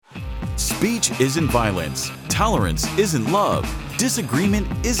Speech isn't violence. Tolerance isn't love. Disagreement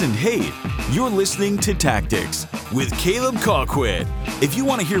isn't hate. You're listening to Tactics with Caleb Colquitt. If you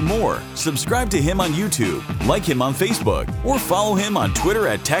want to hear more, subscribe to him on YouTube, like him on Facebook, or follow him on Twitter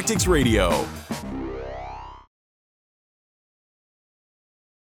at Tactics Radio.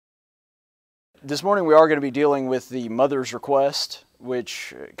 This morning we are going to be dealing with the mother's request,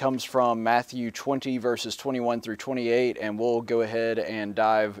 which comes from Matthew 20 verses 21 through 28, and we'll go ahead and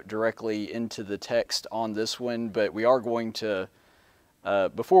dive directly into the text on this one. But we are going to,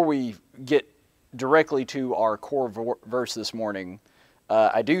 before we get directly to our core verse this morning,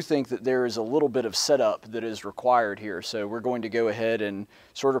 I do think that there is a little bit of setup that is required here. So we're going to go ahead and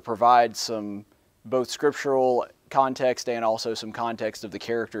sort of provide some both scriptural context and also some context of the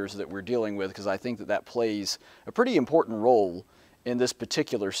characters that we're dealing with, because I think that that plays a pretty important role in this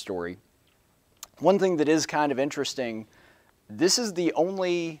particular story. One thing that is kind of interesting, this is the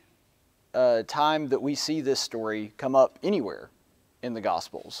only time that we see this story come up anywhere in the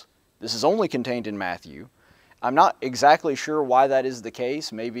Gospels. This is only contained in Matthew. I'm not exactly sure why that is the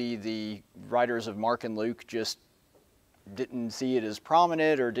case. Maybe the writers of Mark and Luke just didn't see it as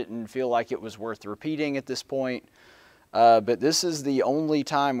prominent or didn't feel like it was worth repeating at this point. But this is the only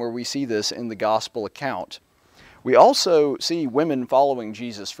time where we see this in the Gospel account. We also see women following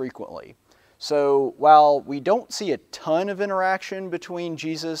Jesus frequently. So while we don't see a ton of interaction between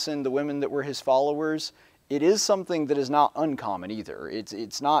Jesus and the women that were his followers, it is something that is not uncommon either.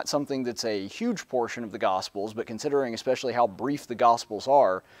 It's not something that's a huge portion of the Gospels, but considering especially how brief the Gospels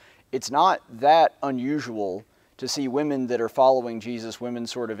are, it's not that unusual to see women that are following Jesus, women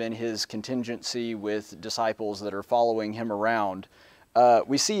sort of in his contingency with disciples that are following him around.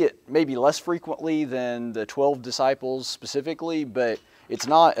 We see it maybe less frequently than the 12 disciples specifically, but it's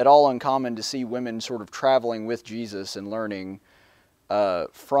not at all uncommon to see women sort of traveling with Jesus and learning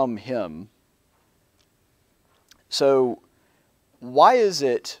from him. So why is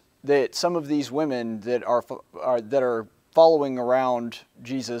it that some of these women that are following around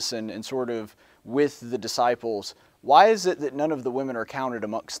Jesus and sort of with the disciples, why is it that none of the women are counted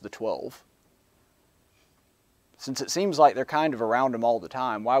amongst the 12? Since it seems like they're kind of around him all the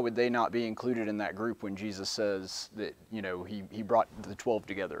time, why would they not be included in that group when Jesus says that, you know, he brought the 12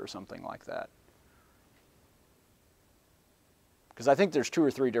 together or something like that? Because I think there's 2 or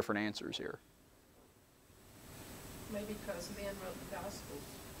 3 different answers here. Maybe because men wrote the Gospels,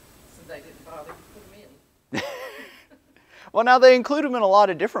 so they didn't bother to put them in. Well, now they include them in a lot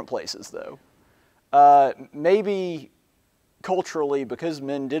of different places, though. Maybe culturally, because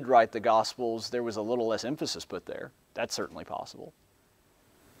men did write the Gospels, there was a little less emphasis put there. That's certainly possible.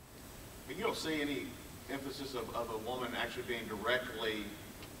 But you don't see any emphasis of a woman actually being directly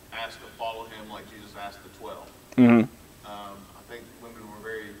asked to follow him like Jesus asked the 12. Mm-hmm. I think women were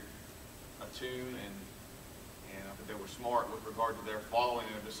very attuned and I think they were smart with regard to their following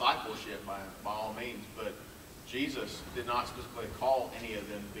and discipleship by all means, but Jesus did not specifically call any of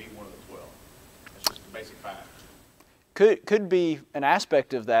them to be one of the 12. That's just a basic fact. Could be an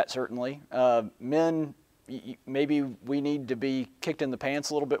aspect of that, certainly. Men, maybe we need to be kicked in the pants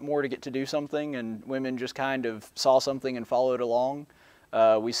a little bit more to get to do something, and women just kind of saw something and followed along.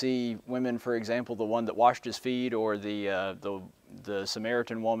 We see women, for example, the one that washed his feet, or the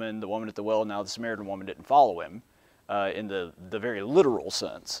Samaritan woman, the woman at the well. Now, the Samaritan woman didn't follow him in the very literal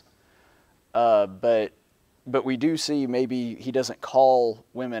sense. But we do see maybe he doesn't call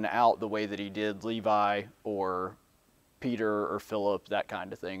women out the way that he did Levi or Peter or Philip, that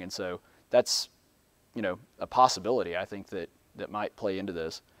kind of thing. And so that's, you know, a possibility, I think, that might play into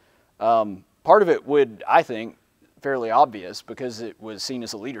this. Part of it would, I think, fairly obvious because it was seen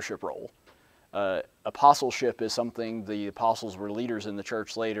as a leadership role. Apostleship is something, the apostles were leaders in the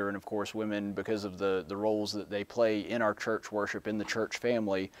church later, and of course women, because of the roles that they play in our church worship, in the church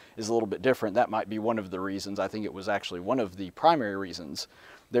family, is a little bit different. That might be one of the reasons. I think it was actually one of the primary reasons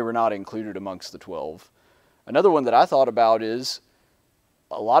they were not included amongst the 12. Another one that I thought about is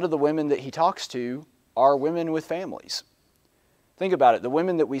a lot of the women that he talks to are women with families. Think about it. The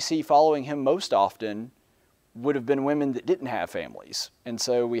women that we see following him most often would have been women that didn't have families. And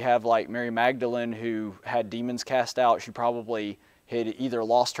so we have like Mary Magdalene, who had demons cast out. She probably had either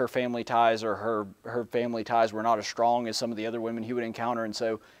lost her family ties or her family ties were not as strong as some of the other women he would encounter. And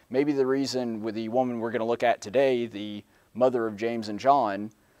so maybe the reason with the woman we're going to look at today, the mother of James and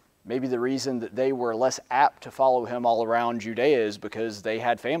John, maybe the reason that they were less apt to follow him all around Judea is because they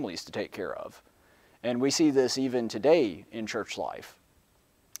had families to take care of. And we see this even today in church life,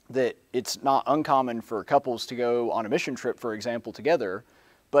 that it's not uncommon for couples to go on a mission trip, for example, together,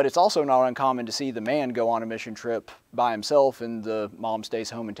 But it's also not uncommon to see the man go on a mission trip by himself and the mom stays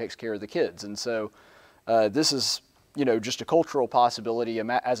home and takes care of the kids. And so this is, just a cultural possibility.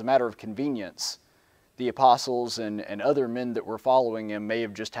 As a matter of convenience, the apostles and other men that were following him may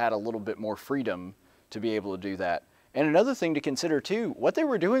have just had a little bit more freedom to be able to do that. And another thing to consider too, what they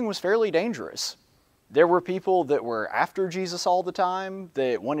were doing was fairly dangerous. There were people that were after Jesus all the time,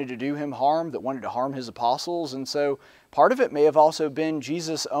 that wanted to do him harm, that wanted to harm his apostles. And so part of it may have also been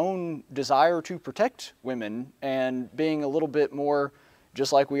Jesus' own desire to protect women and being a little bit more,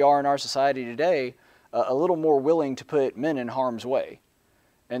 just like we are in our society today, a little more willing to put men in harm's way.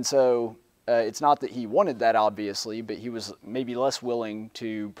 And so it's not that he wanted that, obviously, but he was maybe less willing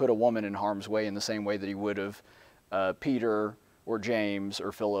to put a woman in harm's way in the same way that he would have Peter or James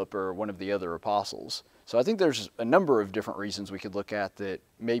or Philip or one of the other apostles. So I think there's a number of different reasons we could look at that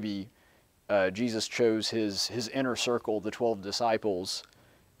maybe Jesus chose his inner circle, the 12 disciples,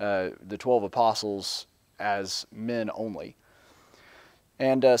 the 12 apostles, as men only.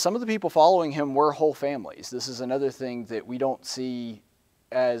 And some of the people following him were whole families. This is another thing that we don't see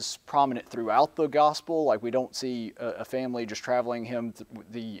as prominent throughout the gospel. Like, we don't see a family just traveling him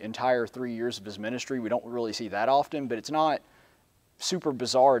the entire 3 years of his ministry. We don't really see that often, but it's not super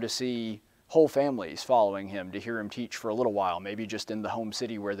bizarre to see whole families following him, to hear him teach for a little while, maybe just in the home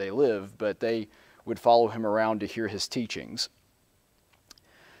city where they live, but they would follow him around to hear his teachings.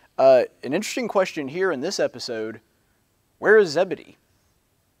 An interesting question here in this episode, where is Zebedee?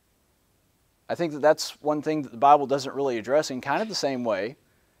 I think that that's one thing that the Bible doesn't really address in kind of the same way.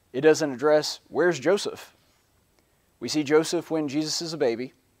 It doesn't address, where's Joseph? We see Joseph when Jesus is a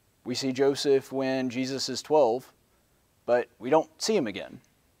baby. We see Joseph when Jesus is 12, but we don't see him again.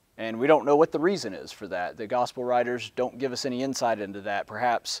 And we don't know what the reason is for that. The gospel writers don't give us any insight into that.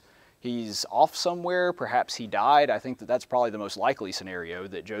 Perhaps he's off somewhere. Perhaps he died. I think that that's probably the most likely scenario,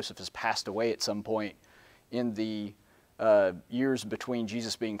 that Joseph has passed away at some point in the years between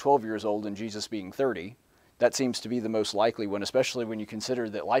Jesus being 12 years old and Jesus being 30. That seems to be the most likely one, especially when you consider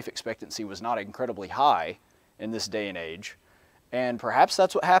that life expectancy was not incredibly high in this day and age. And perhaps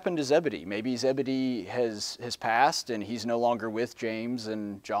that's what happened to Zebedee. Maybe Zebedee has passed and he's no longer with James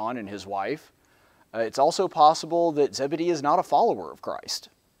and John and his wife. It's also possible that Zebedee is not a follower of Christ.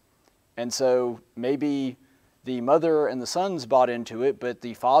 And so maybe the mother and the sons bought into it, but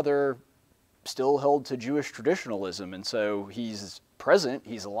the father still held to Jewish traditionalism, and so he's present,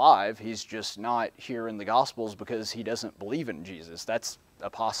 he's alive, he's just not here in the Gospels because he doesn't believe in Jesus. That's a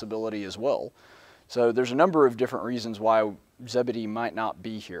possibility as well. So there's a number of different reasons why Zebedee might not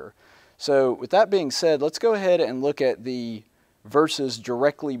be here. So with that being said, let's go ahead and look at the verses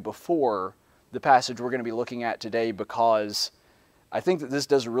directly before the passage we're going to be looking at today, because I think that this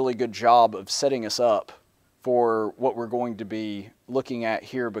does a really good job of setting us up for what we're going to be looking at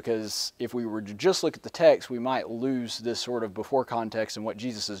here, because if we were to just look at the text, we might lose this sort of before context and what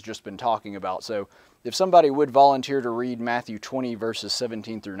Jesus has just been talking about. So if somebody would volunteer to read Matthew 20, verses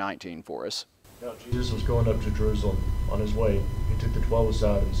 17 through 19 for us. Now Jesus was going up to Jerusalem. On his way, he took the 12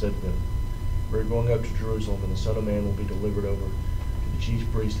 aside and said to them, "We're going up to Jerusalem, and the Son of Man will be delivered over to the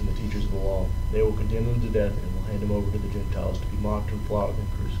chief priests and the teachers of the law. They will condemn him to death and will hand him over to the Gentiles to be mocked and flogged and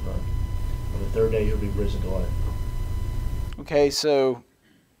crucified. On the third day he'll be risen to life." Okay, so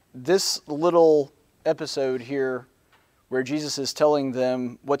this little episode here where Jesus is telling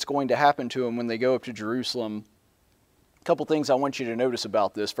them what's going to happen to them when they go up to Jerusalem, a couple things I want you to notice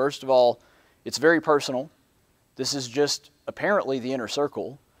about this. First of all, it's very personal. This is just apparently the inner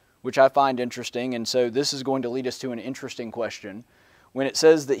circle, which I find interesting, and so this is going to lead us to an interesting question. When it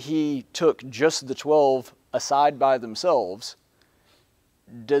says that he took just the 12 aside by themselves,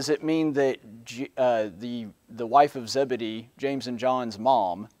 does it mean that the wife of Zebedee, James and John's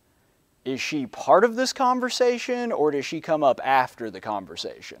mom, is she part of this conversation, or does she come up after the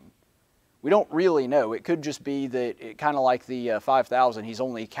conversation? We don't really know. It could just be that, kind of like the 5,000, he's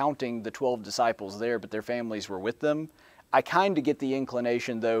only counting the 12 disciples there, but their families were with them. I kind of get the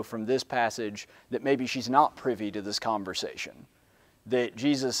inclination, though, from this passage that maybe she's not privy to this conversation, that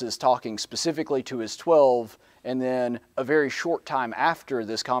Jesus is talking specifically to his 12, and then a very short time after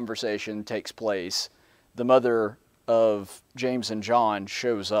this conversation takes place, the mother of James and John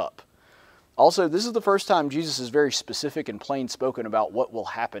shows up. Also, this is the first time Jesus is very specific and plain spoken about what will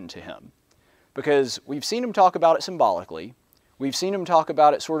happen to him, because we've seen him talk about it symbolically. We've seen him talk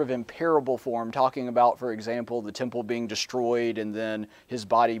about it sort of in parable form, talking about, for example, the temple being destroyed and then his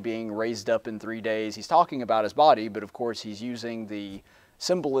body being raised up in 3 days. He's talking about his body, but of course he's using the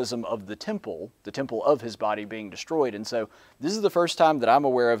symbolism of the temple of his body being destroyed. And so this is the first time that I'm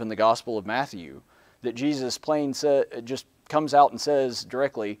aware of in the Gospel of Matthew that Jesus just comes out and says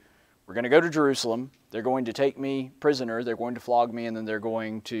directly, we're going to go to Jerusalem, they're going to take me prisoner, they're going to flog me, and then they're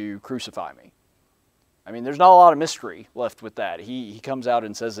going to crucify me. I mean, there's not a lot of mystery left with that. He comes out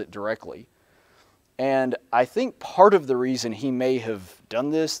and says it directly. And I think part of the reason he may have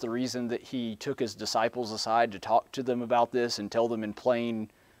done this, the reason that he took his disciples aside to talk to them about this and tell them in plain,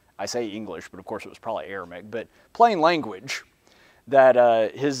 I say English, but of course it was probably Aramaic, but plain language,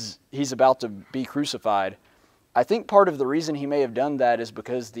 that he's about to be crucified. I think part of the reason he may have done that is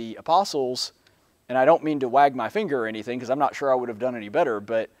because the apostles, and I don't mean to wag my finger or anything, because I'm not sure I would have done any better,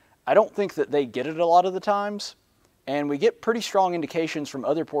 but I don't think that they get it a lot of the times. And we get pretty strong indications from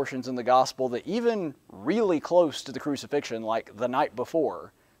other portions in the gospel that even really close to the crucifixion, like the night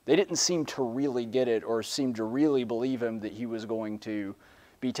before, they didn't seem to really get it or seem to really believe him that he was going to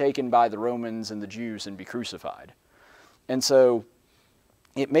be taken by the Romans and the Jews and be crucified. And so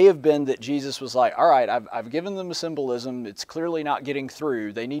it may have been that Jesus was like, all right, I've given them a symbolism. It's clearly not getting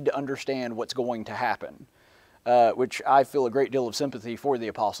through. They need to understand what's going to happen. Which I feel a great deal of sympathy for the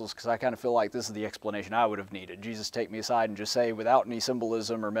apostles, because I kind of feel like this is the explanation I would have needed. Jesus take me aside and just say, without any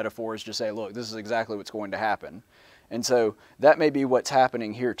symbolism or metaphors, just say, look, this is exactly what's going to happen. And so that may be what's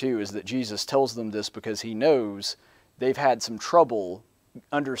happening here too, is that Jesus tells them this because he knows they've had some trouble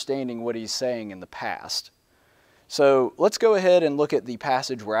understanding what he's saying in the past. So let's go ahead and look at the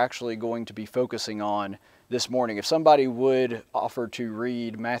passage we're actually going to be focusing on this morning. If somebody would offer to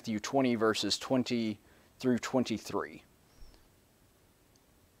read Matthew 20, verses 20 through 23.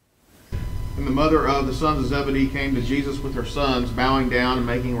 And the mother of the sons of Zebedee came to Jesus with her sons, bowing down and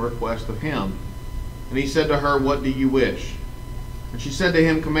making a request of him. And he said to her, what do you wish? And she said to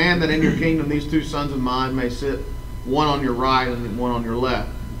him, command that in your kingdom these two sons of mine may sit, one on your right and one on your left.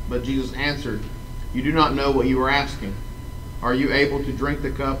 But Jesus answered, you do not know what you are asking. Are you able to drink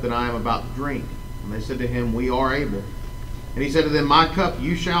the cup that I am about to drink? And they said to him, we are able. And he said to them, my cup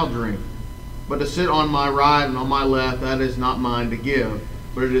you shall drink. But to sit on my right and on my left, that is not mine to give,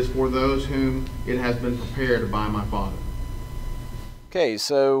 but it is for those whom it has been prepared by my Father. Okay,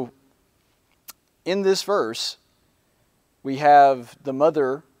 so in this verse, we have the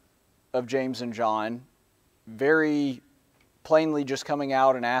mother of James and John very plainly just coming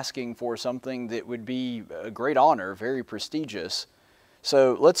out and asking for something that would be a great honor, very prestigious.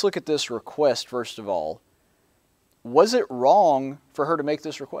 So let's look at this request first of all. Was it wrong for her to make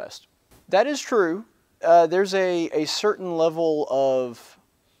this request? That is true. There's a certain level of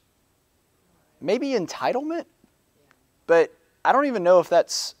maybe entitlement, but I don't even know if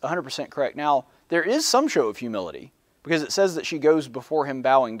that's 100% correct. Now, there is some show of humility, because it says that she goes before him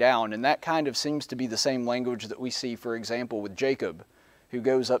bowing down, and that kind of seems to be the same language that we see, for example, with Jacob, who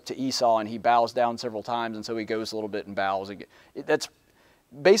goes up to Esau and he bows down several times, and so he goes a little bit and bows. That's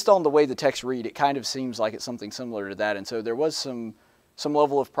based on the way the text read, it kind of seems like it's something similar to that, and so there was some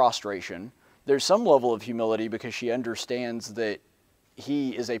level of prostration. There's some level of humility because she understands that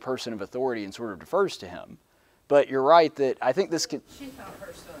he is a person of authority and sort of defers to him. But you're right that I think this could... She thought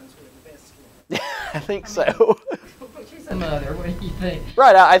her sons were the best ones. I think so. She's a mother, what do you think?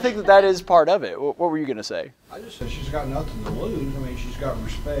 Right, I think that is part of it. What were you going to say? I just said she's got nothing to lose. I mean, she's got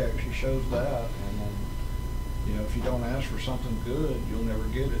respect. She shows that. And, if you don't ask for something good, you'll never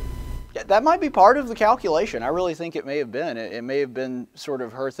get it. Yeah, that might be part of the calculation. I really think it may have been. It may have been sort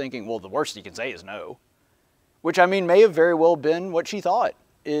of her thinking, well, the worst he can say is no. Which, I mean, may have very well been what she thought,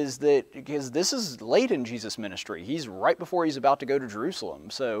 is that, because this is late in Jesus' ministry. He's right before he's about to go to Jerusalem.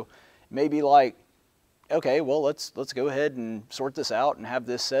 So maybe like, okay, well, let's go ahead and sort this out and have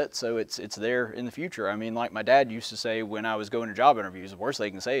this set so it's there in the future. I mean, like my dad used to say when I was going to job interviews, the worst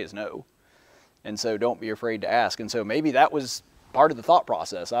they can say is no. And so don't be afraid to ask. And so maybe that was part of the thought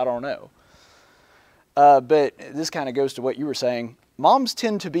process. I don't know. But this kind of goes to what you were saying. Moms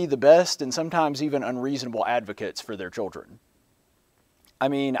tend to be the best and sometimes even unreasonable advocates for their children. I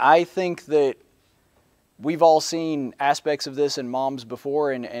mean, I think that we've all seen aspects of this in moms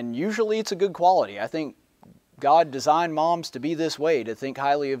before, and usually it's a good quality. I think God designed moms to be this way, to think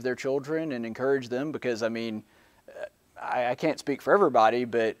highly of their children and encourage them, because, I mean, I can't speak for everybody,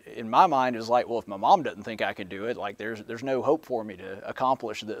 but in my mind it's like, well, if my mom doesn't think I can do it, like there's no hope for me to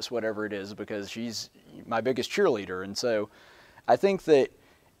accomplish this, whatever it is, because she's my biggest cheerleader. And so I think that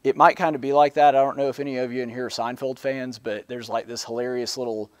it might kind of be like that. I don't know if any of you in here are Seinfeld fans, but there's like this hilarious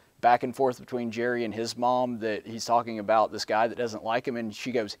little back and forth between Jerry and his mom that he's talking about this guy that doesn't like him, and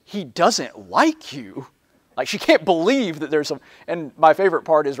she goes, he doesn't like you. Like, she can't believe that there's some, and my favorite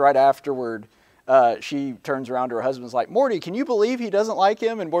part is right afterward, she turns around to her husband's like, Morty, can you believe he doesn't like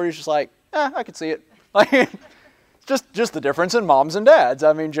him? And Morty's just like, I can see it. Like, just the difference in moms and dads.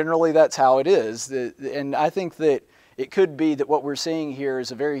 I mean, generally that's how it is. And I think that it could be that what we're seeing here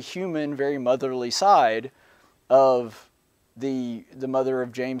is a very human, very motherly side of the mother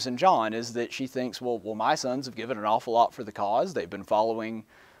of James and John, is that she thinks, well, my sons have given an awful lot for the cause. They've been following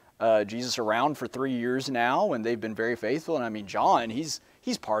Jesus around for 3 years now, and they've been very faithful. And I mean, John, he's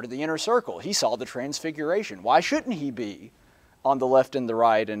part of the inner circle. He saw the transfiguration. Why shouldn't he be on the left and the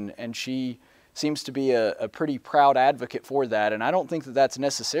right? And she seems to be a pretty proud advocate for that. And I don't think that that's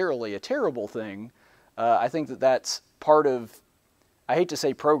necessarily a terrible thing. I think that that's part of, I hate to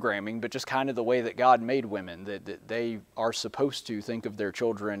say programming, but just kind of the way that God made women, that they are supposed to think of their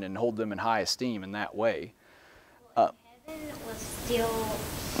children and hold them in high esteem in that way. Heaven was still,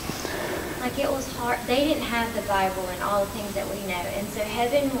 like, it was hard. They didn't have the Bible and all the things that we know. And so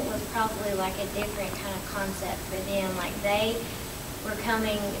heaven was probably like a different kind of concept for them. Like, they were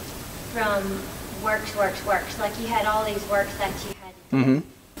coming from works. Like, you had all these works that you had to do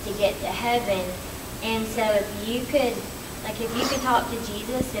to get to heaven. And so if you could talk to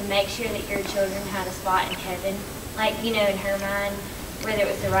Jesus and make sure that your children had a spot in heaven, like, you know, in her mind, whether it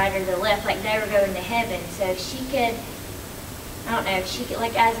was the right or the left, like, they were going to heaven. So if she could, I don't know, if she could,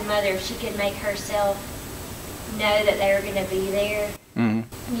 like, as a mother, if she could make herself know that they were going to be there,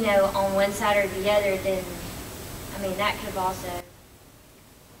 you know, on one side or the other, then, I mean, that could have also,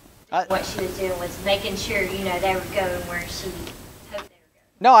 what she was doing was making sure, you know, they were going where she hoped they were going.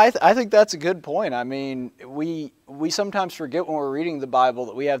 No, I think that's a good point. I mean, we sometimes forget when we're reading the Bible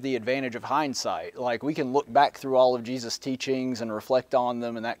that we have the advantage of hindsight. Like, we can look back through all of Jesus' teachings and reflect on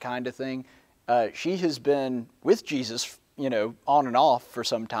them and that kind of thing. She has been with Jesus, you know, on and off for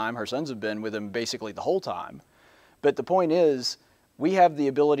some time. Her sons have been with him basically the whole time. But the point is, we have the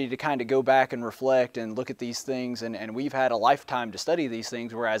ability to kind of go back and reflect and look at these things, and we've had a lifetime to study these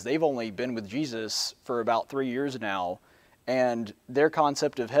things, whereas they've only been with Jesus for about 3 years now. And their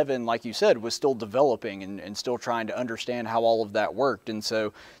concept of heaven, like you said, was still developing and still trying to understand how all of that worked. And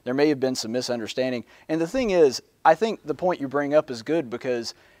so there may have been some misunderstanding. And the thing is, I think the point you bring up is good,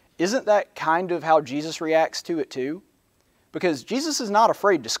 because isn't that kind of how Jesus reacts to it too? Because Jesus is not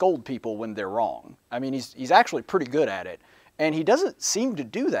afraid to scold people when they're wrong. I mean, he's actually pretty good at it. And he doesn't seem to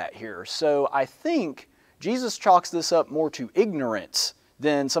do that here. So I think Jesus chalks this up more to ignorance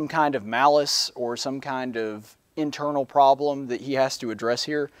than some kind of malice or some kind of internal problem that he has to address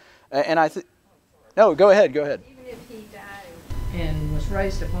here. And no, go ahead. Even if he died and was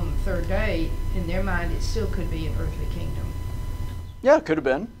raised up on the third day, in their mind it still could be an earthly kingdom. Yeah, it could have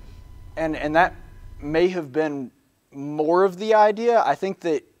been. And that may have been more of the idea. I think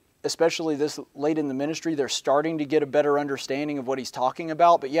that especially this late in the ministry, they're starting to get a better understanding of what he's talking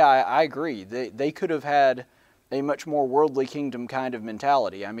about. But yeah, I agree. They could have had a much more worldly kingdom kind of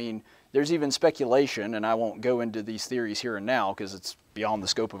mentality. I mean, there's even speculation, and I won't go into these theories here and now because it's beyond the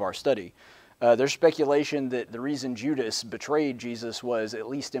scope of our study. There's speculation that the reason Judas betrayed Jesus was at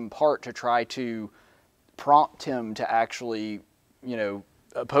least in part to try to prompt him to actually, you know,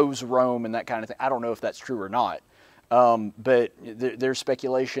 oppose Rome and that kind of thing. I don't know if that's true or not. But there's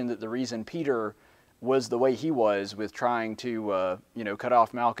speculation that the reason Peter was the way he was with trying to, you know, cut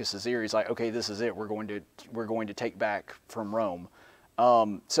off Malchus's ear, he's like, okay, this is it. We're going to take back from Rome.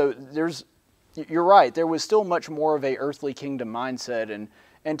 So you're right. There was still much more of a earthly kingdom mindset,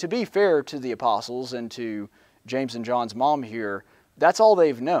 and to be fair to the apostles and to James and John's mom here, that's all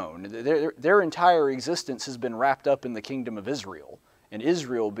they've known. Their entire existence has been wrapped up in the kingdom of Israel, and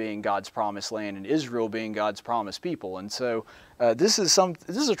Israel being God's promised land, and Israel being God's promised people. And so this is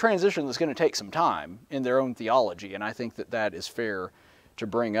a transition that's going to take some time in their own theology, and I think that is fair to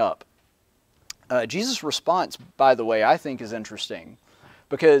bring up. Jesus' response, by the way, I think is interesting,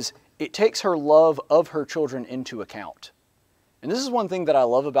 because it takes her love of her children into account. And this is one thing that I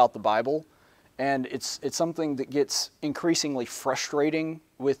love about the Bible, and it's something that gets increasingly frustrating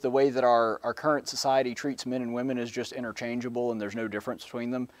with the way that our current society treats men and women as just interchangeable and there's no difference between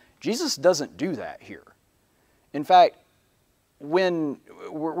them. Jesus doesn't do that here. In fact, when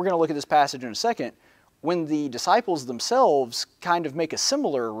we're going to look at this passage in a second, when the disciples themselves kind of make a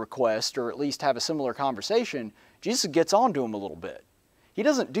similar request, or at least have a similar conversation, Jesus gets on to them a little bit. He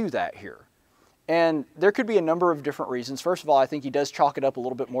doesn't do that here. And there could be a number of different reasons. First of all, I think he does chalk it up a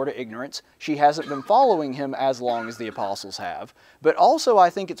little bit more to ignorance. She hasn't been following him as long as the apostles have. But also I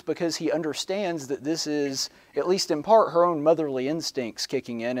think it's because he understands that this is, at least in part, her own motherly instincts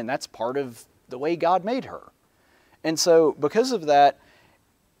kicking in, and that's part of the way God made her. And so because of that,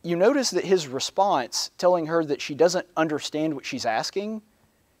 you notice that his response, telling her that she doesn't understand what she's asking,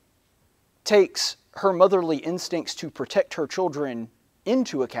 takes her motherly instincts to protect her children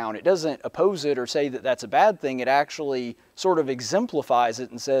into account. It doesn't oppose it or say that that's a bad thing. It actually sort of exemplifies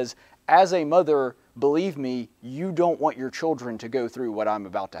it and says, as a mother, believe me, you don't want your children to go through what I'm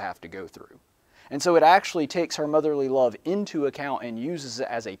about to have to go through. And so it actually takes her motherly love into account and uses it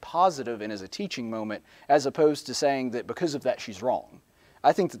as a positive and as a teaching moment, as opposed to saying that because of that she's wrong.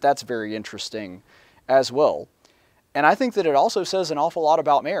 I think that that's very interesting as well. And I think that it also says an awful lot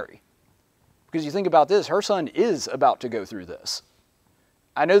about Mary. Because you think about this, her son is about to go through this.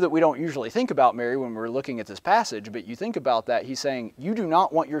 I know that we don't usually think about Mary when we're looking at this passage, but you think about that, he's saying, you do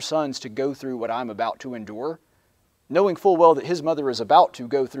not want your sons to go through what I'm about to endure, knowing full well that his mother is about to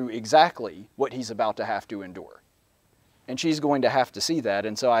go through exactly what he's about to have to endure. And she's going to have to see that.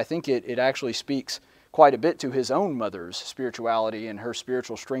 And so I think it actually speaks quite a bit to his own mother's spirituality and her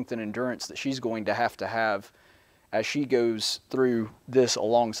spiritual strength and endurance that she's going to have as she goes through this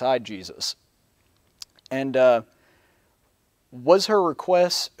alongside Jesus. And was this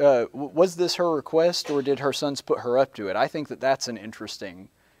her request, or did her sons put her up to it? I think that that's an interesting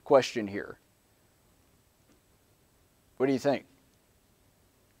question here. What do you think?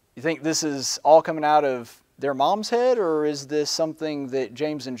 You think this is all coming out of their mom's head, or is this something that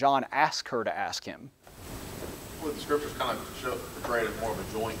James and John asked her to ask him? Well, the scriptures kind of portray it as more of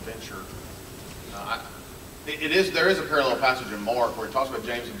a joint venture. There is a parallel passage in Mark where it talks about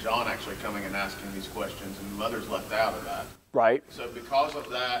James and John actually coming and asking these questions, and the mother's left out of that. Right. So because of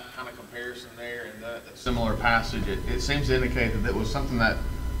that kind of comparison there and that similar passage, it seems to indicate that it was something that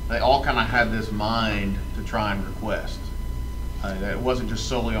they all kind of had this mind to try and request. That it wasn't just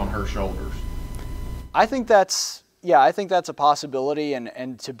solely on her shoulders. I think that's a possibility,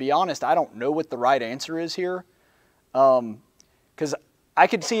 and to be honest, I don't know what the right answer is here, because I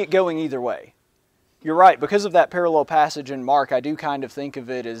could see it going either way. You're right, because of that parallel passage in Mark, I do kind of think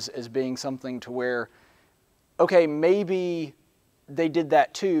of it as being something to where, okay, maybe they did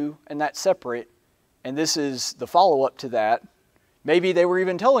that too, and that's separate, and this is the follow-up to that. Maybe they were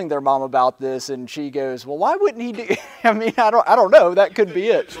even telling their mom about this, and she goes, well, why wouldn't he do... I mean, I don't know. That could be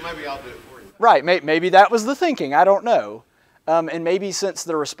it. So maybe I'll do it for you. Right. Maybe that was the thinking. I don't know. And maybe since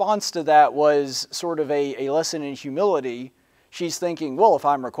the response to that was sort of a lesson in humility, she's thinking, well, if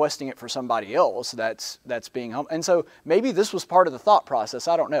I'm requesting it for somebody else, that's being humble. And so maybe this was part of the thought process.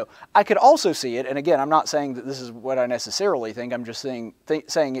 I don't know. I could also see it, and again, I'm not saying that this is what I necessarily think. I'm just saying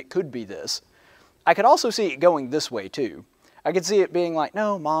it could be this. I could also see it going this way, too. I could see it being like,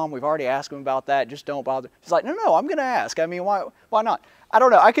 no, Mom, we've already asked him about that. Just don't bother. She's like, no, I'm going to ask. I mean, why not? I don't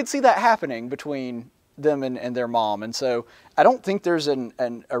know. I could see that happening between them and their mom. And so I don't think there's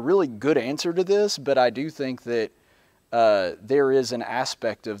a really good answer to this, but I do think that there is an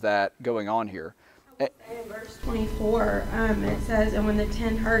aspect of that going on here. In verse 24, it says, and when the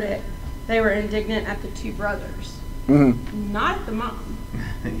 10 heard it, they were indignant at the two brothers. Mm-hmm. Not at the mom,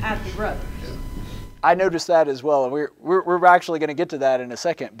 at the brothers. I noticed that as well. We're actually going to get to that in a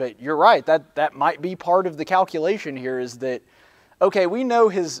second, but you're right. That might be part of the calculation here, is that, okay, we know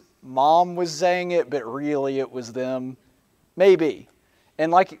his mom was saying it, but really it was them. Maybe.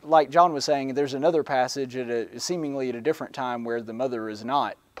 And like John was saying, there's another passage seemingly at a different time where the mother is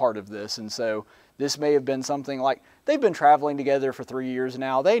not part of this, and so this may have been something like they've been traveling together for 3 years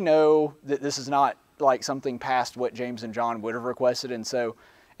now. They know that this is not like something past what James and John would have requested,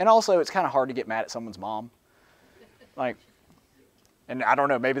 and also, it's kind of hard to get mad at someone's mom. And I don't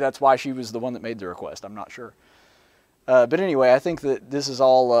know, maybe that's why she was the one that made the request. I'm not sure. But anyway, I think that this is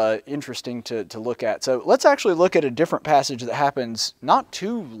all interesting to look at. So let's actually look at a different passage that happens not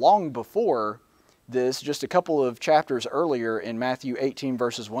too long before this, just a couple of chapters earlier in Matthew 18,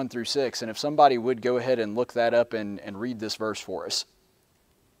 verses 1 through 6. And if somebody would go ahead and look that up and read this verse for us.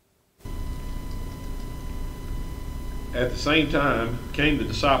 At the same time came the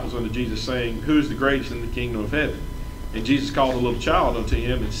disciples unto Jesus, saying, Who is the greatest in the kingdom of heaven? And Jesus called a little child unto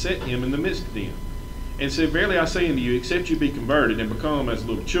him, and set him in the midst of them, and said, Verily I say unto you, except you be converted, and become as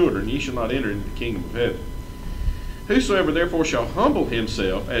little children, ye shall not enter into the kingdom of heaven. Whosoever therefore shall humble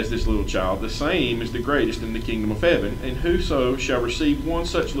himself as this little child, the same is the greatest in the kingdom of heaven. And whoso shall receive one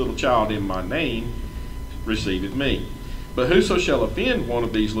such little child in my name, receiveth me. But whoso shall offend one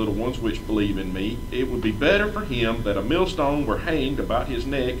of these little ones which believe in me, it would be better for him that a millstone were hanged about his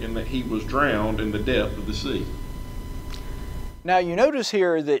neck, and that he was drowned in the depth of the sea. Now you notice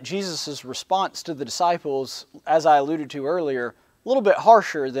here that Jesus' response to the disciples, as I alluded to earlier, a little bit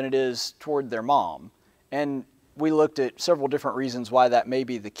harsher than it is toward their mom. And we looked at several different reasons why that may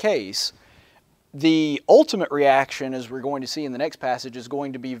be the case. The ultimate reaction, as we're going to see in the next passage, is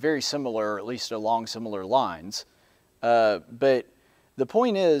going to be very similar, or at least along similar lines. But the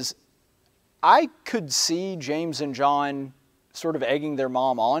point is, I could see James and John sort of egging their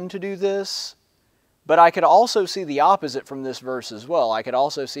mom on to do this, but I could also see the opposite from this verse as well. I could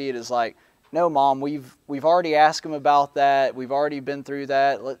also see it as like, no, Mom, we've already asked him about that. We've already been through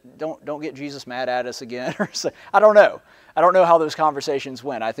that. Don't get Jesus mad at us again. I don't know. I don't know how those conversations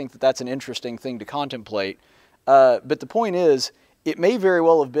went. I think that that's an interesting thing to contemplate. But the point is, it may very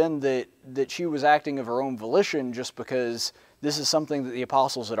well have been that she was acting of her own volition just because this is something that the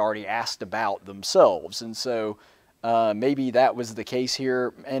apostles had already asked about themselves. And so maybe that was the case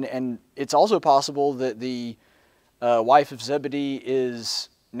here. And it's also possible that the wife of Zebedee is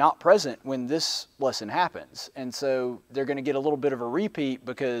not present when this lesson happens. And so they're going to get a little bit of a repeat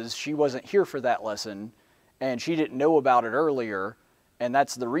because she wasn't here for that lesson and she didn't know about it earlier, and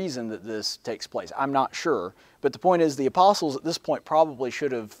that's the reason that this takes place. I'm not sure. But the point is, the apostles at this point probably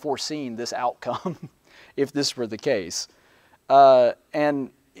should have foreseen this outcome if this were the case.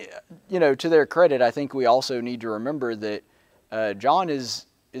 And, you know, to their credit, I think we also need to remember that John is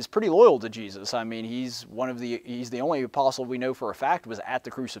pretty loyal to Jesus. I mean, he's the only apostle we know for a fact was at the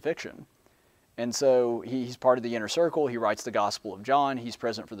crucifixion. And so he's part of the inner circle. He writes the Gospel of John. He's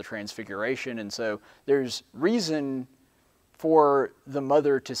present for the Transfiguration. And so there's reason for the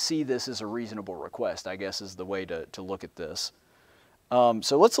mother to see this as a reasonable request, I guess, is the way to look at this.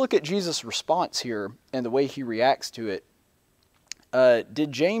 So let's look at Jesus' response here and the way he reacts to it.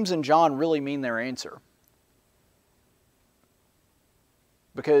 Did James and John really mean their answer?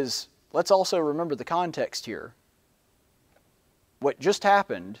 Because let's also remember the context here. What just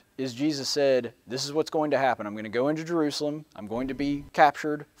happened is Jesus said, this is what's going to happen. I'm going to go into Jerusalem. I'm going to be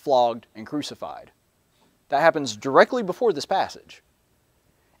captured, flogged, and crucified. That happens directly before this passage.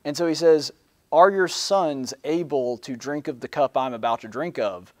 And so he says, are your sons able to drink of the cup I'm about to drink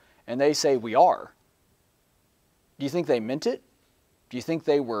of? And they say, we are. Do you think they meant it? Do you think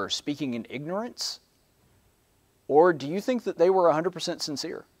they were speaking in ignorance? Or do you think that they were 100%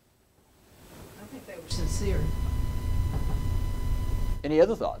 sincere? I think they were sincere. Any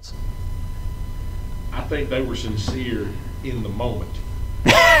other thoughts? I think they were sincere in the moment.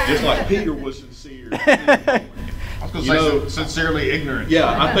 Just like Peter was sincere in the moment. I was going to say sincerely ignorant.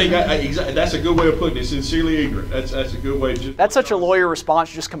 Yeah, I think that's a good way of putting it. Sincerely ignorant. That's a good way to just. That's such a lawyer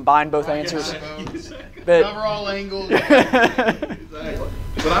response. Just combine both answers. Exactly. But, cover all angles. Exactly.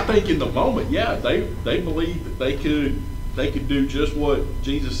 But I think in the moment, yeah, they believed that they could do just what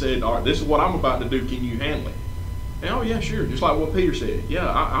Jesus said. All right, this is what I'm about to do. Can you handle it? And, oh yeah, sure. Just like what Peter said. Yeah,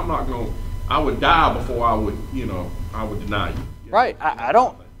 I'm not going. I would die before I would deny you. Right. I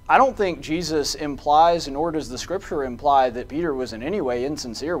don't think Jesus implies, nor does the Scripture imply, that Peter was in any way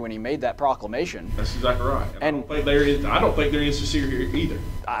insincere when he made that proclamation. That's exactly right. And I don't think they're insincere here either.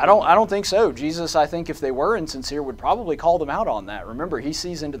 I don't think so. Jesus, I think if they were insincere, would probably call them out on that. Remember, he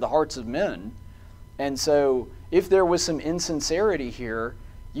sees into the hearts of men. And so if there was some insincerity here,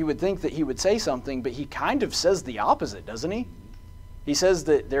 you would think that he would say something, but he kind of says the opposite, doesn't he? He says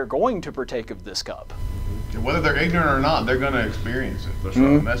that they're going to partake of this cup. Whether they're ignorant or not, they're going to experience it. That's right.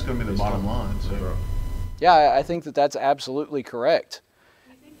 And that's going to be the bottom line. So. Right. Yeah, I think that that's absolutely correct.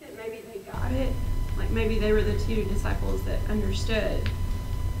 I think that maybe they got it. Like maybe they were the two disciples that understood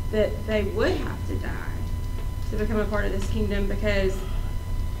that they would have to die to become a part of this kingdom, because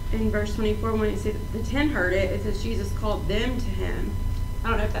in verse 24, when you see the 10 heard it, it says Jesus called them to him. I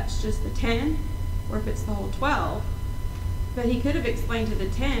don't know if that's just the 10 or if it's the whole 12, but he could have explained to the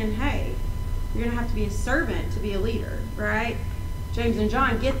 10, hey, you're going to have to be a servant to be a leader, right? James and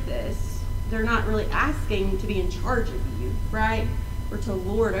John get this. They're not really asking to be in charge of you, right? Or to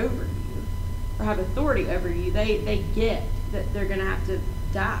lord over you or have authority over you. They get that they're going to have to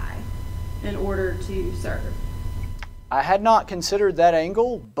die in order to serve. I had not considered that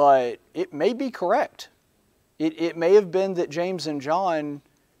angle, but it may be correct. It may have been that James and John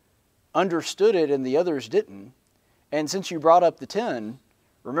understood it and the others didn't. And since you brought up the 10,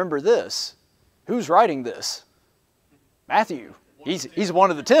 remember this. Who's writing this? Matthew. He's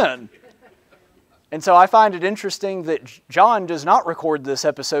one of the 10. And so I find it interesting that John does not record this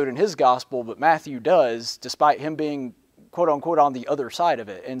episode in his gospel, but Matthew does, despite him being, quote unquote, on the other side of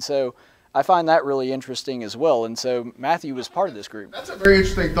it. And so I find that really interesting as well. And so Matthew was part of this group. That's a very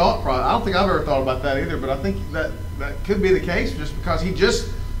interesting thought. I don't think I've ever thought about that either, but I think that could be the case just because he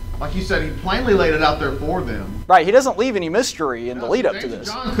just, like you said, he plainly laid it out there for them. Right. He doesn't leave any mystery in the lead up to this.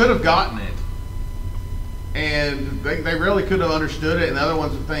 John could have gotten it. And they really could have understood it, and the other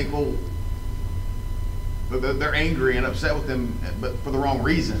ones would think, well, they're angry and upset with them, but for the wrong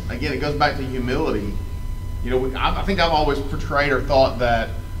reason. Again, it goes back to humility. You know, I think I've always portrayed or thought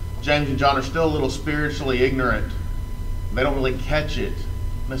that James and John are still a little spiritually ignorant. They don't really catch it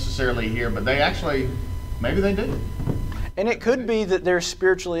necessarily here, but they actually, maybe they do. And it could be that they're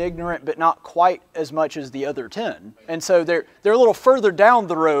spiritually ignorant, but not quite as much as the other 10. And so they're a little further down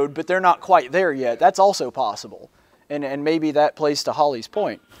the road, but they're not quite there yet. That's also possible. And maybe that plays to Holly's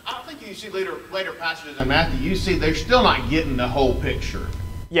point. I don't think you see later passages in Matthew, you see they're still not getting the whole picture.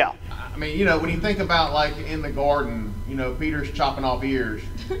 Yeah. I mean, you know, when you think about like in the garden, you know, Peter's chopping off ears.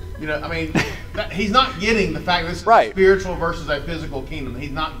 You know, I mean, he's not getting the fact that this is a spiritual versus a physical kingdom.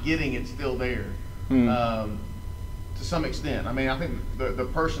 He's not getting it still there to some extent. I mean, I think the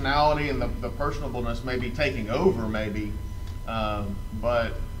personality and the personableness may be taking over, maybe,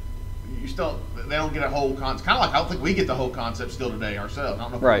 but you still, they don't get a whole concept. Kind of like I don't think we get the whole concept still today ourselves. I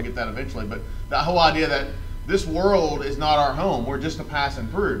don't know if we'll get that eventually, but that whole idea that this world is not our home. We're just a passing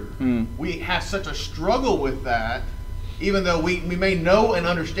through. We have such a struggle with that, even though we may know and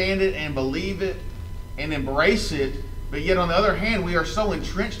understand it and believe it and embrace it, but yet on the other hand, we are so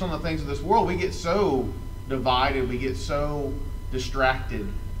entrenched on the things of this world, we get so divided, we get so distracted,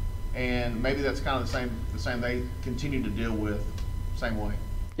 and maybe that's kind of the same they continue to deal with, same way.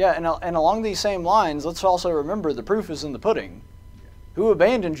 Yeah, and along these same lines, let's also remember the proof is in the pudding. Who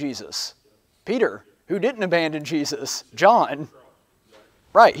abandoned Jesus? Peter. Who didn't abandon Jesus? John.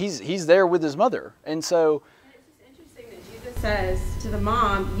 Right, he's there with his mother. And so... And it's just interesting that Jesus says to the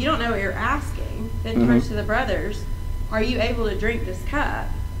mom, you don't know what you're asking. Then turns to the brothers, are you able to drink this cup?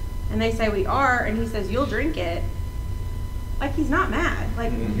 And they say, we are. And he says, you'll drink it. Like, he's not mad.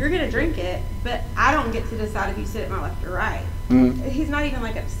 Like, you're going to drink it, but I don't get to decide if you sit at my left or right. He's not even,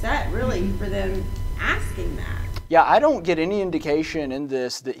 like, upset, really, for them asking that. Yeah, I don't get any indication in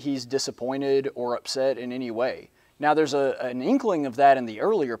this that he's disappointed or upset in any way. Now, there's an inkling of that in the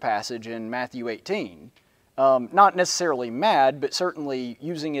earlier passage in Matthew 18. Not necessarily mad, but certainly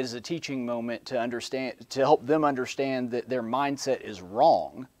using it as a teaching moment to help them understand that their mindset is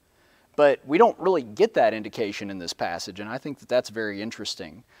wrong. But we don't really get that indication in this passage, and I think that that's very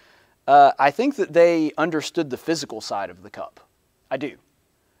interesting. I think that they understood the physical side of the cup. I do.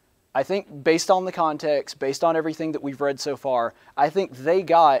 I think based on the context, based on everything that we've read so far, I think they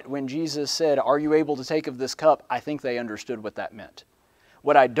got when Jesus said, are you able to take of this cup? I think they understood what that meant.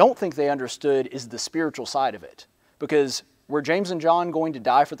 What I don't think they understood is the spiritual side of it. Because were James and John going to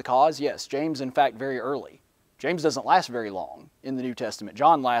die for the cause? Yes, James, in fact, very early. James doesn't last very long in the New Testament.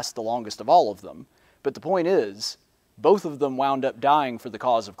 John lasts the longest of all of them. But the point is, both of them wound up dying for the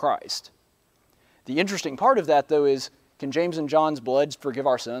cause of Christ. The interesting part of that, though, is, can James and John's blood forgive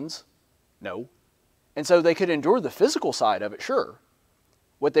our sins? No. And so they could endure the physical side of it, sure.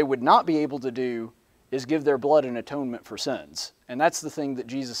 What they would not be able to do is give their blood an atonement for sins. And that's the thing that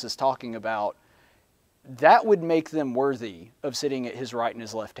Jesus is talking about. That would make them worthy of sitting at his right and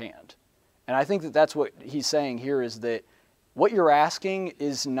his left hand. And I think that that's what he's saying here, is that what you're asking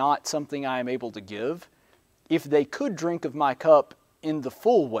is not something I am able to give. If they could drink of my cup in the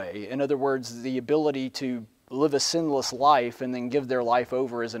full way, in other words, the ability to live a sinless life and then give their life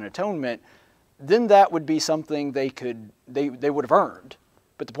over as an atonement, then that would be something they would have earned.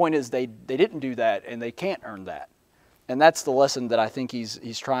 But the point is they didn't do that, and they can't earn that. And that's the lesson that I think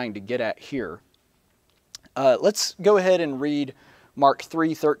he's trying to get at here. Let's go ahead and read Mark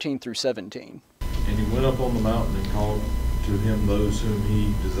 3:13 through 17. And he went up on the mountain and called to him those whom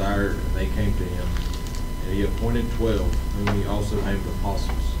he desired, and they came to him. And he appointed 12, whom he also named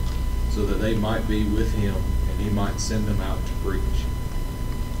apostles, so that they might be with him, and he might send them out to preach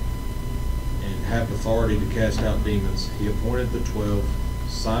and have authority to cast out demons. He appointed the 12,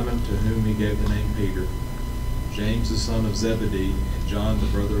 Simon, to whom he gave the name Peter, James the son of Zebedee, and John the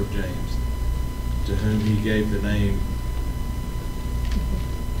brother of James, to whom he gave the name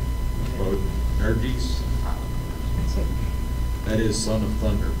Boanerges, that is, son of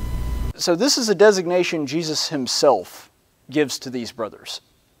thunder. So this is a designation Jesus himself gives to these brothers.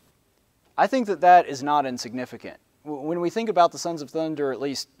 I think that that is not insignificant. When we think about the sons of thunder, at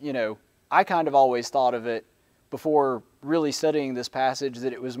least, I kind of always thought of it before really studying this passage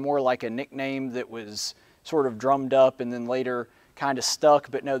that it was more like a nickname that was sort of drummed up and then later kind of stuck.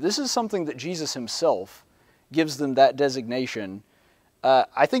 But no, this is something that Jesus himself gives them that designation.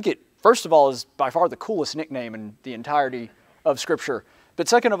 I think it, first of all, is by far the coolest nickname in the entirety of Scripture. But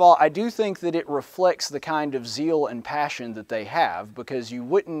second of all, I do think that it reflects the kind of zeal and passion that they have, because you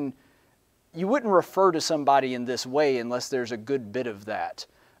wouldn't refer to somebody in this way unless there's a good bit of that.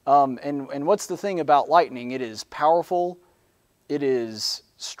 And what's the thing about lightning? It is powerful, it is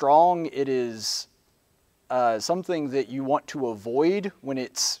strong, it is something that you want to avoid when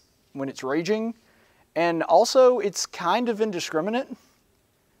it's raging, and also it's kind of indiscriminate.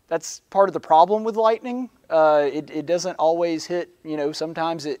 That's part of the problem with lightning. It doesn't always hit,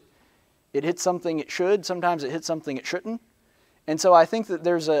 sometimes it hits something it should, sometimes it hits something it shouldn't. And so I think that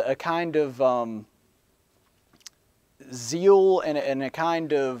there's a kind of zeal and a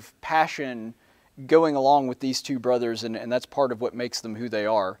kind of passion going along with these two brothers, and that's part of what makes them who they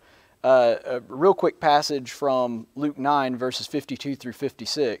are. A real quick passage from Luke 9, verses 52 through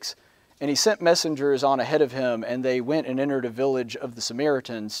 56. And he sent messengers on ahead of him, and they went and entered a village of the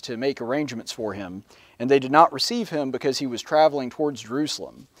Samaritans to make arrangements for him. And they did not receive him because he was traveling towards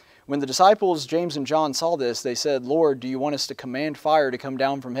Jerusalem. When the disciples, James and John, saw this, they said, "Lord, do you want us to command fire to come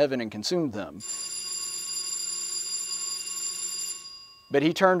down from heaven and consume them?" But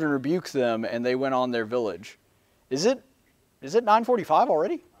he turned and rebuked them, and they went on their village. Is it 9:45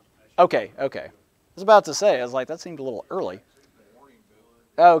 already? Okay. I was about to say, I was like, that seemed a little early.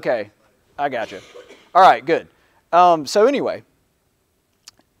 Okay, I got you. All right, good. So anyway,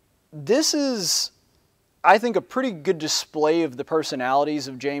 this is, I think, a pretty good display of the personalities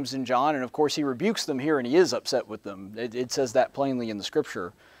of James and John. And of course, he rebukes them here, and he is upset with them. It says that plainly in the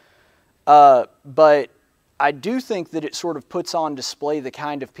Scripture. But I do think that it sort of puts on display the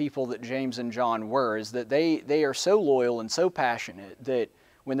kind of people that James and John were, is that they are so loyal and so passionate that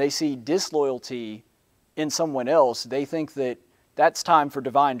when they see disloyalty in someone else, they think that that's time for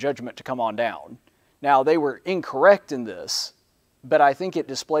divine judgment to come on down. Now, they were incorrect in this, but I think it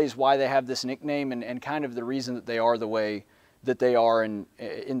displays why they have this nickname and kind of the reason that they are the way that they are in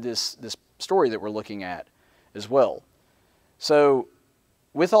this story that we're looking at as well. So,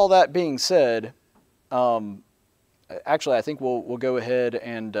 with all that being said, actually, I think we'll go ahead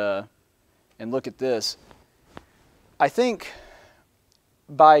and look at this. I think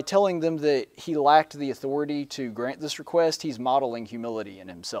by telling them that he lacked the authority to grant this request, he's modeling humility in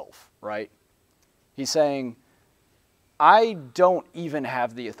himself, right? He's saying, I don't even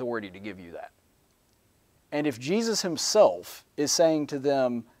have the authority to give you that. And if Jesus himself is saying to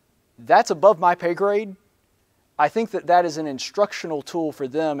them, that's above my pay grade, I think that that is an instructional tool for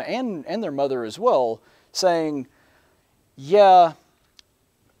them and their mother as well, saying, yeah,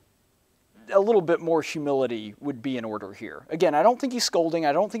 a little bit more humility would be in order here. Again, I don't think he's scolding.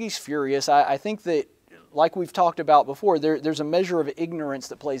 I don't think he's furious. I think that, like we've talked about before, there's a measure of ignorance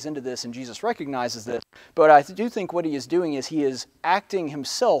that plays into this, and Jesus recognizes this. But I do think what he is doing is he is acting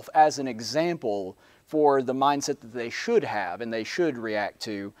himself as an example for the mindset that they should have and they should react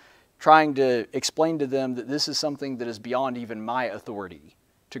to, trying to explain to them that this is something that is beyond even my authority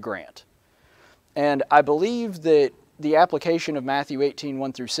to grant. And I believe that the application of Matthew 18,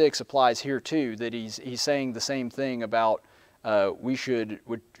 1 through 6 applies here too, that he's saying the same thing about we should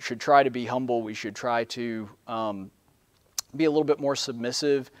try to be humble, we should try to be a little bit more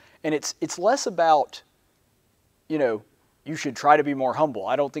submissive. And it's less about, you should try to be more humble.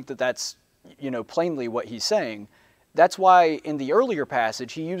 I don't think that that's, plainly what he's saying. That's why in the earlier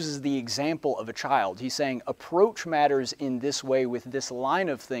passage, he uses the example of a child. He's saying, approach matters in this way with this line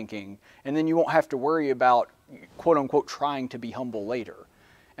of thinking, and then you won't have to worry about, quote unquote, trying to be humble later.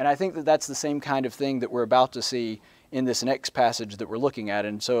 And I think that that's the same kind of thing that we're about to see in this next passage that we're looking at.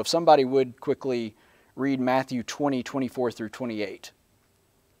 And so if somebody would quickly read Matthew 20, 24 through 28.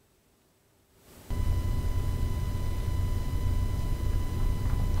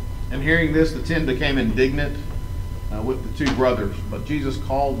 And hearing this, the 10 became indignant with the two brothers. But Jesus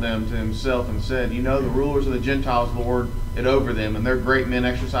called them to himself and said, you know, the rulers of the Gentiles lord it over them, and their great men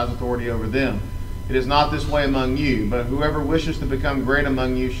exercise authority over them. It is not this way among you, but whoever wishes to become great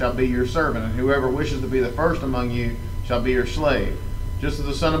among you shall be your servant, and whoever wishes to be the first among you shall be your slave. Just as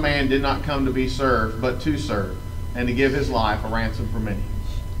the Son of Man did not come to be served, but to serve, and to give his life a ransom for many.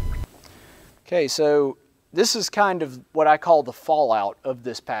 Okay, so this is kind of what I call the fallout of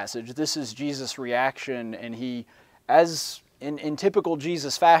this passage. This is Jesus' reaction, and he, as in typical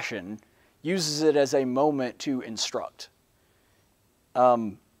Jesus fashion, uses it as a moment to instruct.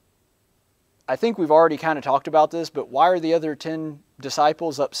 I think we've already kind of talked about this, but why are the other 10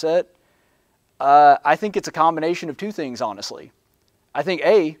 disciples upset? I think it's a combination of two things, honestly. I think,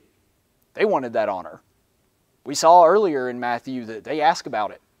 A, they wanted that honor. We saw earlier in Matthew that they asked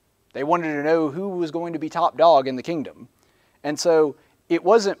about it. They wanted to know who was going to be top dog in the kingdom. And so it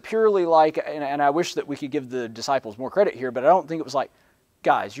wasn't purely like, and I wish that we could give the disciples more credit here, but I don't think it was like,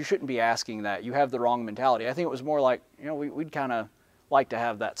 guys, you shouldn't be asking that. You have the wrong mentality. I think it was more like, we'd kind of like to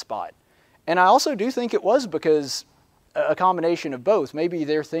have that spot. And I also do think it was because a combination of both. Maybe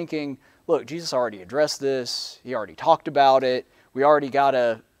they're thinking, look, Jesus already addressed this. He already talked about it. We already got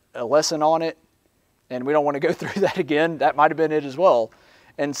a lesson on it, and we don't want to go through that again. That might have been it as well.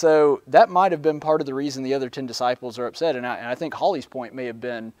 And so that might have been part of the reason the other 10 disciples are upset. And I think Holly's point may have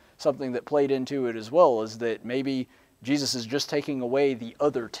been something that played into it as well, is that maybe Jesus is just taking away the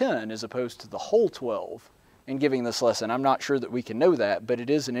other 10 as opposed to the whole 12 in giving this lesson. I'm not sure that we can know that, but it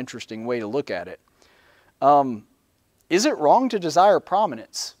is an interesting way to look at it. Is it wrong to desire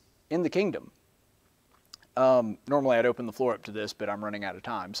prominence in the kingdom? Normally I'd open the floor up to this, but I'm running out of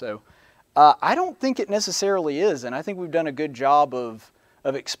time. So I don't think it necessarily is, and I think we've done a good job of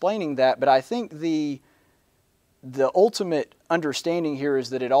explaining that, but I think the ultimate understanding here is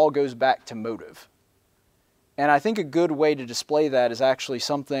that it all goes back to motive. And I think a good way to display that is actually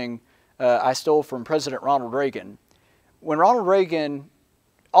something I stole from President Ronald Reagan. When Ronald Reagan,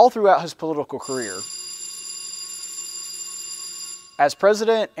 all throughout his political career, as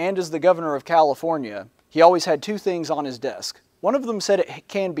president and as the governor of California, he always had two things on his desk. One of them said it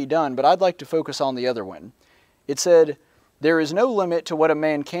can be done, but I'd like to focus on the other one. It said, "There is no limit to what a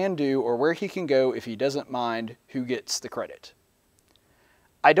man can do or where he can go if he doesn't mind who gets the credit."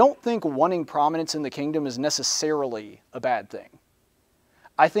 I don't think wanting prominence in the kingdom is necessarily a bad thing.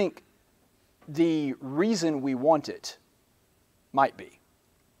 I think the reason we want it might be.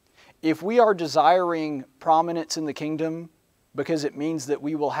 If we are desiring prominence in the kingdom because it means that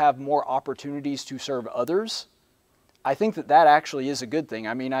we will have more opportunities to serve others, I think that that actually is a good thing.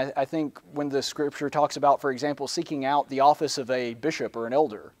 I mean, I think when the scripture talks about, for example, seeking out the office of a bishop or an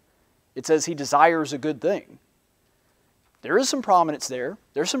elder, it says he desires a good thing. There is some prominence there.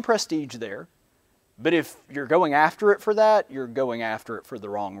 There's some prestige there. But if you're going after it for that, you're going after it for the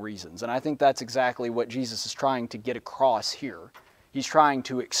wrong reasons. And I think that's exactly what Jesus is trying to get across here. He's trying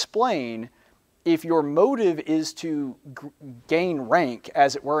to explain, if your motive is to gain rank,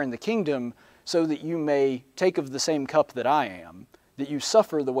 as it were, in the kingdom, so that you may take of the same cup that I am, that you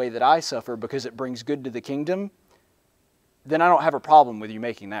suffer the way that I suffer because it brings good to the kingdom, then I don't have a problem with you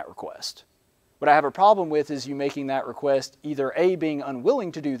making that request. What I have a problem with is you making that request, either A, being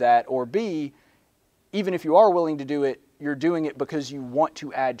unwilling to do that, or B, even if you are willing to do it, you're doing it because you want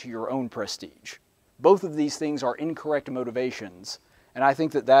to add to your own prestige. Both of these things are incorrect motivations, and I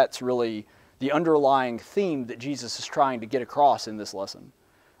think that that's really the underlying theme that Jesus is trying to get across in this lesson.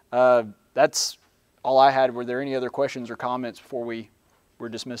 That's all I had. Were there any other questions or comments before we were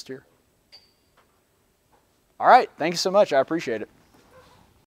dismissed here? All right, thank you so much. I appreciate it.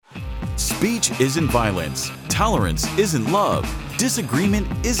 Speech isn't violence. Tolerance isn't love. Disagreement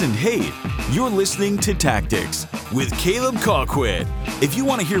isn't hate. You're listening to Tactics with Caleb Colquitt. If you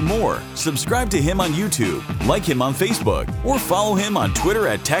want to hear more, subscribe to him on YouTube, like him on Facebook, or follow him on Twitter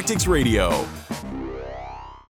at Tactics Radio.